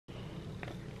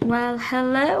Well,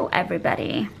 hello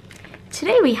everybody.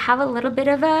 Today we have a little bit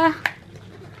of a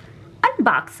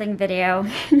unboxing video.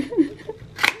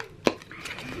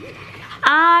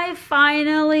 I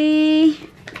finally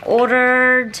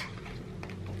ordered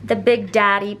the Big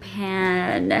Daddy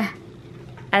pen,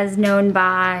 as known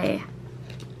by,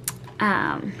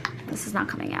 this is not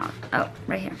coming out. Oh,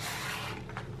 right here.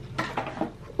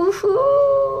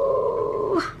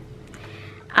 Woohoo!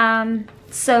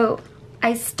 So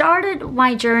I started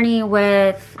my journey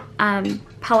with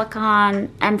Pelikan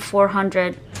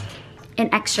M800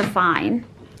 in extra fine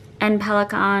and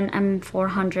Pelikan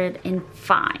M800 in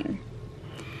fine.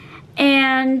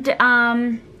 And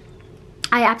I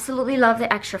absolutely love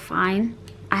the extra fine.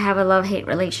 I have a love-hate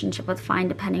relationship with fine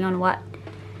depending on what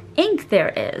ink there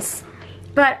is.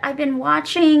 But I've been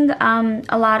watching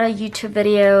a lot of YouTube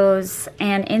videos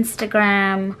and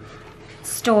Instagram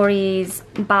stories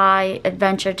by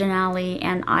Adventure Denali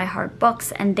and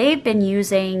iHeartBooks, and they've been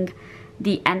using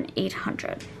the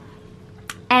M800.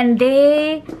 And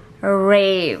they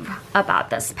rave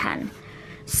about this pen.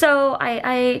 So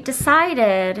I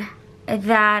decided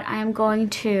that I'm going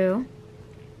to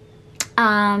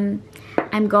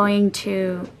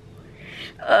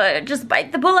just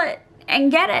bite the bullet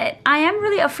and get it. I am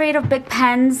really afraid of big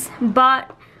pens,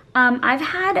 but I've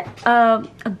had a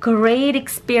great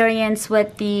experience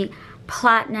with the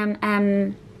Platinum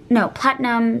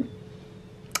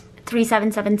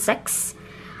 3776.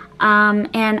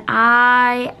 And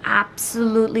I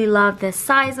absolutely love the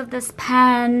size of this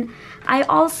pen. I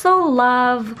also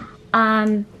love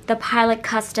the Pilot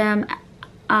Custom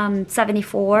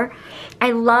 74.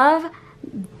 I love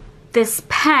this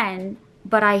pen,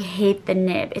 but I hate the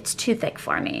nib. It's too thick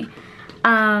for me.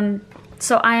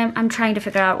 So I'm trying to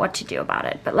figure out what to do about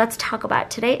it. But let's talk about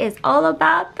it. Today is all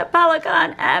about the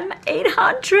Pelikan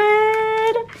M800.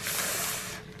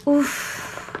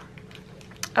 Oof.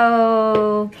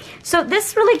 Oh, so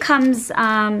this really comes,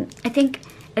 I think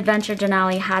Adventure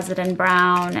Denali has it in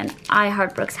brown and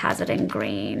iHeartBooks has it in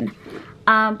green.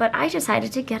 But I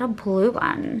decided to get a blue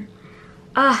one.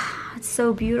 Ah, it's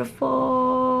so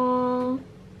beautiful,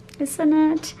 isn't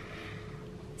it?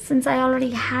 Since I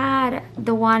already had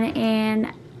the one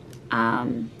in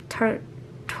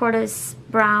tortoise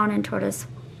brown and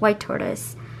white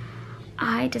tortoise,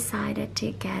 I decided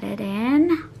to get it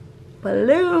in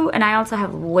blue. And I also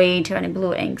have way too many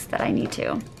blue inks that I need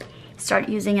to start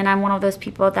using, and I'm one of those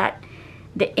people that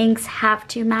the inks have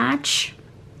to match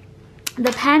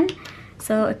the pen.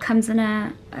 So it comes in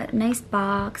a nice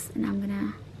box, and I'm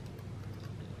gonna...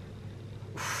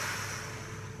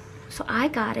 So I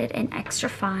got it in extra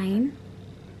fine.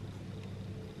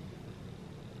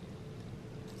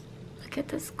 Look at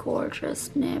this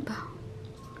gorgeous nib.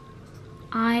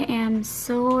 I am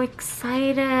so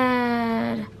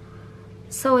excited.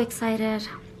 So excited.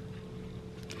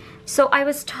 So I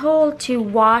was told to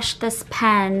wash this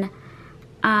pen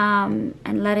and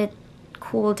let it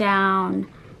cool down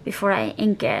before I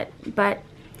ink it, but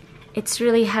it's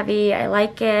really heavy. I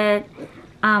like it.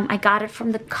 I got it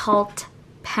from the Cult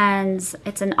Pens.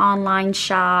 It's an online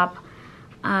shop.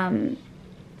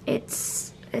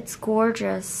 It's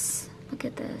gorgeous. Look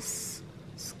at this.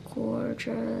 It's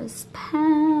gorgeous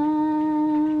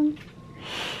pen.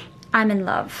 I'm in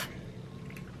love.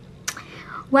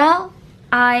 Well,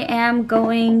 I am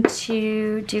going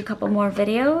to do a couple more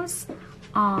videos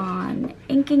on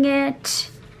inking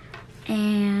it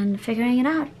and figuring it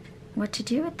out, what to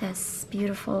do with this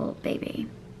beautiful baby.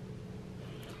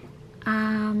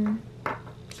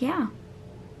 Yeah,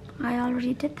 I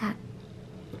already did that.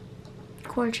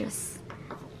 Gorgeous.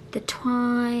 The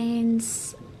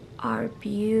twines are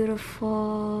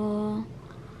beautiful.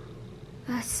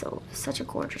 That's such a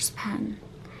gorgeous pen.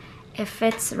 If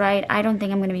it's right, I don't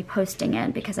think I'm going to be posting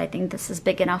it because I think this is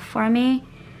big enough for me.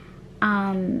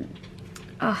 And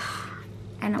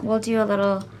we'll do a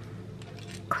little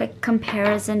quick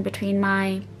comparison between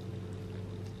my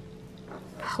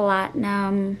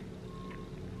Platinum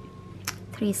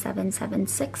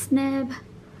 3776 nib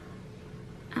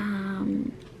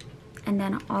and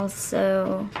then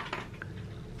also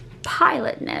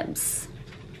Pilot nibs,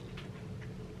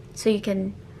 so you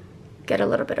can get a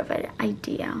little bit of an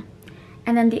idea.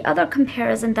 And then the other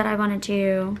comparison that I want to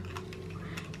do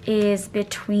is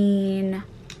between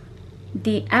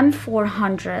the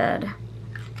M800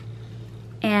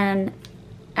 and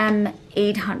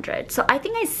M800. So I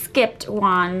think I skipped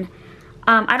one.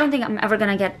 I don't think I'm ever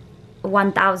gonna get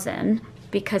 1000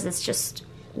 because it's just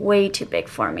way too big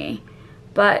for me.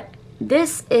 But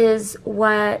this is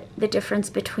what the difference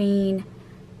between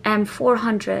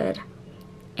M800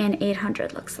 and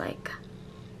 800 looks like.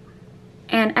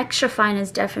 And extra fine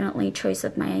is definitely choice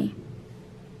of my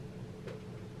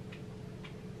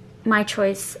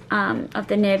choice of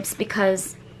the nibs,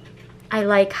 because I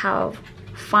like how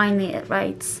finely it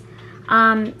writes.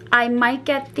 I might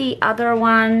get the other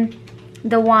one,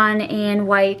 the one in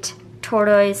white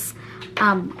tortoise,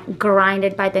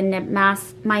 grinded by the nib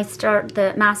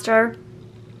master,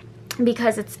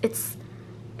 because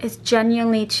it's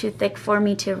genuinely too thick for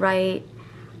me to write.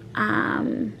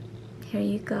 Here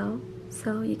you go,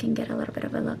 so you can get a little bit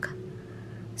of a look.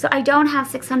 So I don't have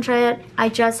 600, I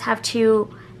just have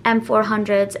 2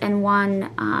 M400s and one,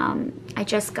 I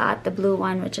just got the blue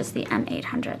one, which is the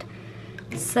M800.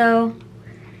 So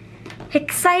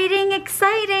exciting,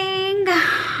 exciting.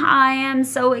 I am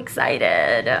so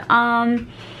excited.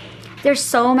 There's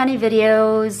so many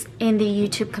videos in the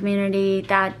YouTube community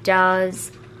that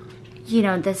does, you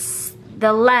know,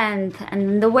 the length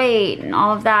and the weight and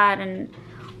all of that, and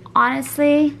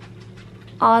honestly,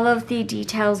 all of the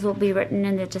details will be written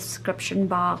in the description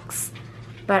box.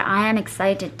 But I am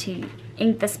excited to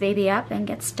ink this baby up and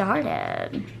get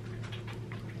started.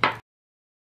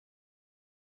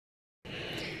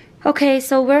 Okay,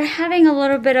 so we're having a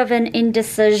little bit of an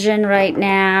indecision right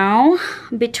now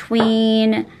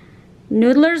between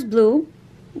Noodler's Blue,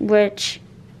 which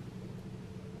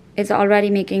is already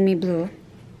making me blue.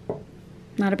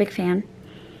 Not a big fan.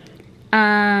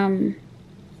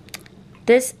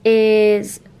 This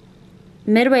is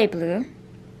Midway Blue.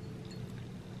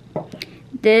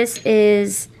 This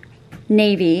is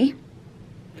navy.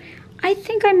 I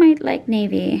think I might like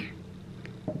navy.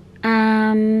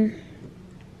 And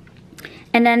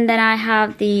then I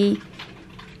have the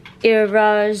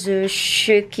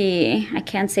Iroshizuku, I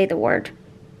can't say the word.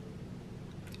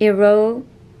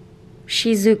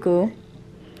 Iroshizuku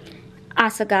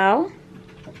Asa Gao,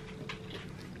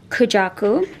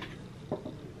 Kujaku,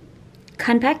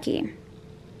 Kanpeki,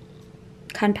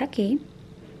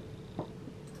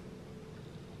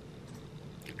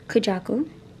 Kujaku,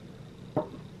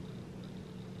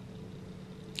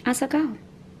 Asa Gao.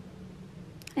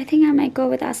 I think I might go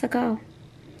with Asa Gao,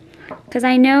 because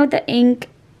I know the ink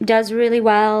does really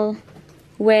well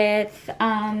with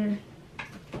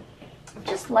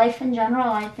just life in general,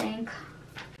 I think.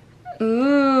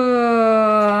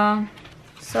 Ooh.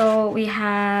 So we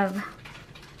have,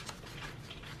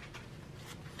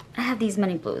 I have these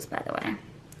many blues, by the way.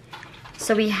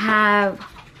 So we have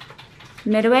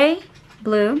Midway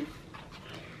Blue.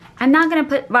 I'm not gonna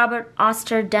put Robert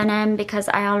Oster Denim because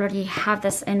I already have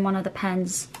this in one of the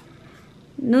pens.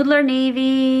 Noodler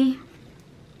Navy.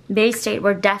 Bay State,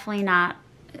 we're definitely not.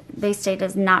 Bay State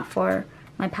is not for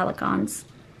my Pelicans.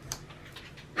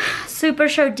 Super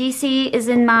Show DC is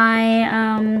in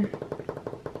my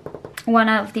one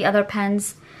of the other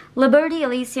pens. Liberty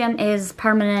Elysium is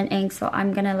permanent ink, so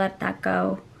I'm gonna let that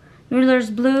go. Noodler's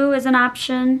Blue is an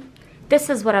option. This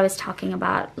is what I was talking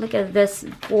about. Look at this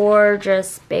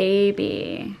gorgeous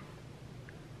baby.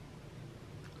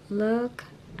 Look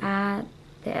at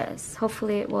this.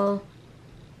 Hopefully it will.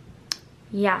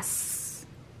 Yes.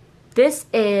 This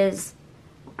is,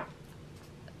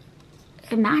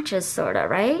 it matches sorta,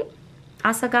 right?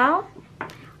 Asa Gao?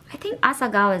 I think Asa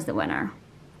Gao is the winner.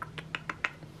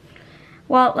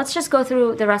 Well, let's just go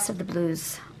through the rest of the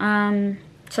blues.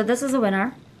 So this is a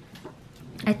winner,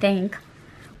 I think.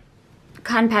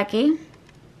 Kanpeki.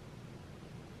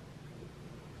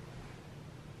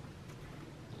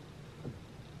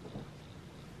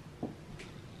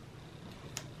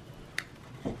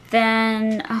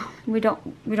 Then we don't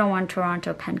want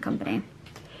Toronto Pen Company.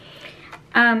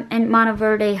 And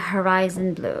Monteverde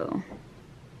Horizon Blue,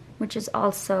 which is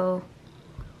also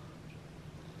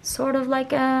sort of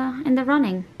like in the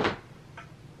running.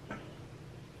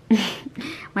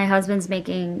 My husband's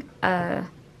making a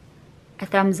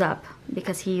thumbs up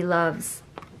because he loves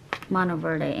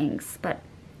Monteverde inks, but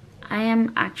I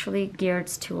am actually geared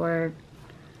toward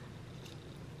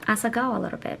Asa Gao a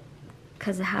little bit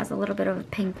because it has a little bit of a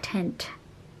pink tint.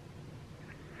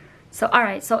 So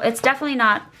alright, so it's definitely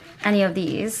not any of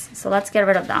these, so let's get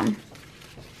rid of them.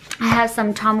 I have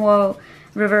some Tomoe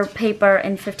River paper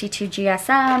in 52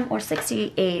 GSM or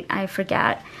 68, I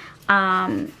forget.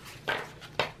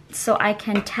 So I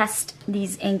can test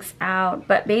these inks out,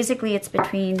 but basically it's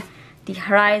between the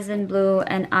Horizon Blue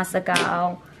and Asa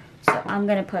Gao. So I'm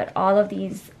gonna put all of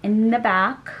these in the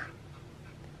back.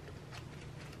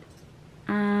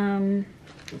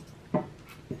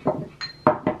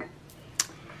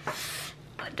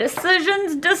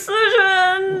 Decisions.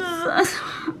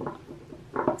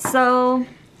 So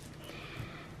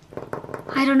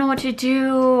I don't know what to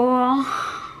do.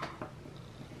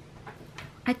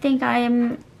 I think I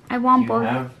want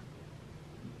both.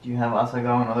 Do you have Asa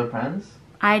Gao in other pens?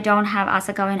 I don't have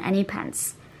Asa Gao in any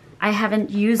pens. I haven't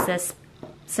used this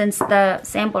since the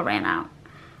sample ran out.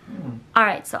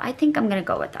 Alright, so I think I'm gonna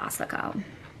go with Asa Gao.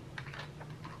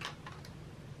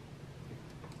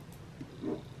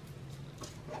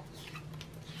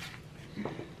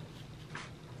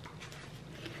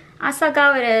 Asa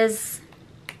Gao it is.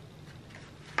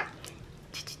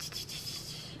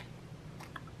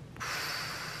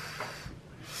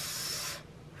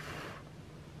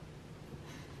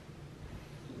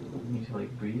 You need to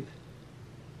like breathe.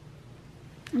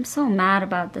 I'm so mad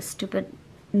about this stupid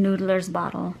Noodler's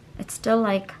bottle. It's still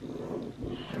like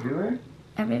Everywhere?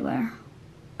 everywhere.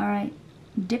 Alright,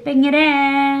 dipping it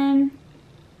in.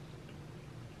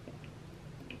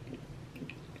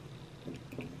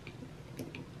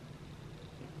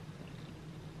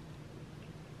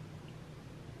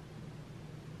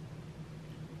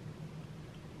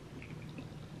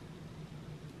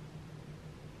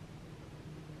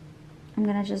 I'm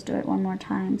gonna just do it one more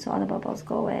time so all the bubbles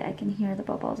go away. I can hear the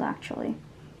bubbles actually.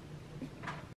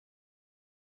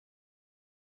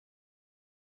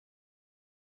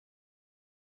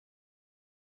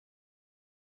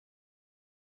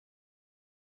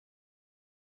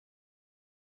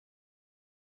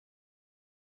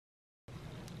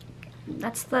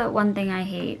 That's the one thing I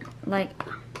hate. Like,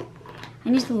 I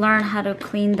need to learn how to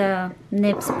clean the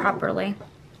nibs properly.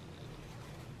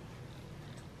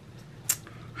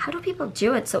 How do people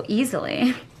do it so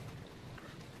easily?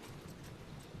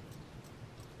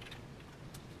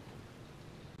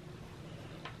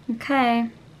 Okay.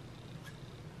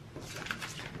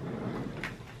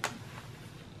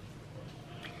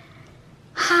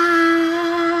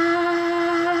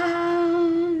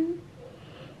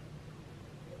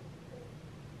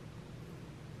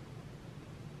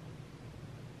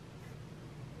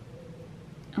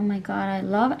 Oh my god, I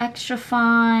love extra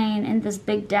fine in this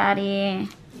Big Daddy.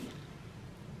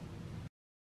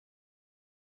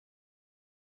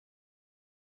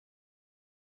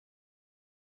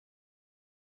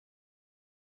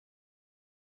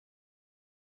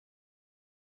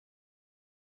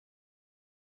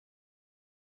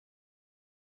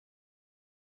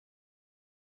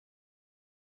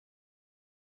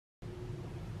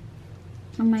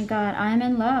 Oh my god, I'm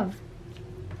in love.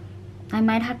 I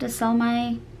might have to sell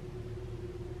my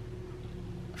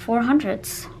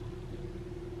 400s.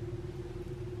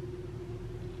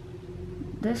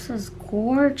 This is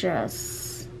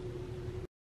gorgeous.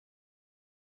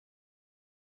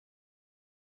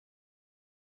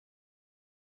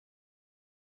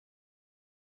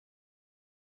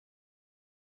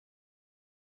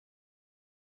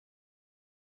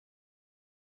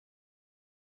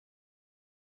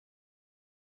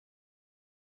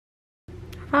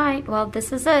 Right, well,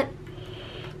 this is it.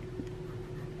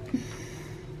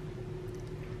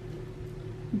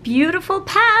 Beautiful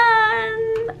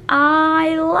pen!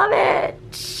 I love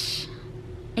it!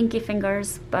 Inky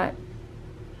fingers, but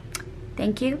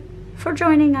thank you for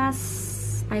joining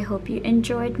us. I hope you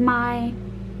enjoyed my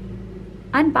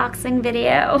unboxing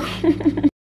video.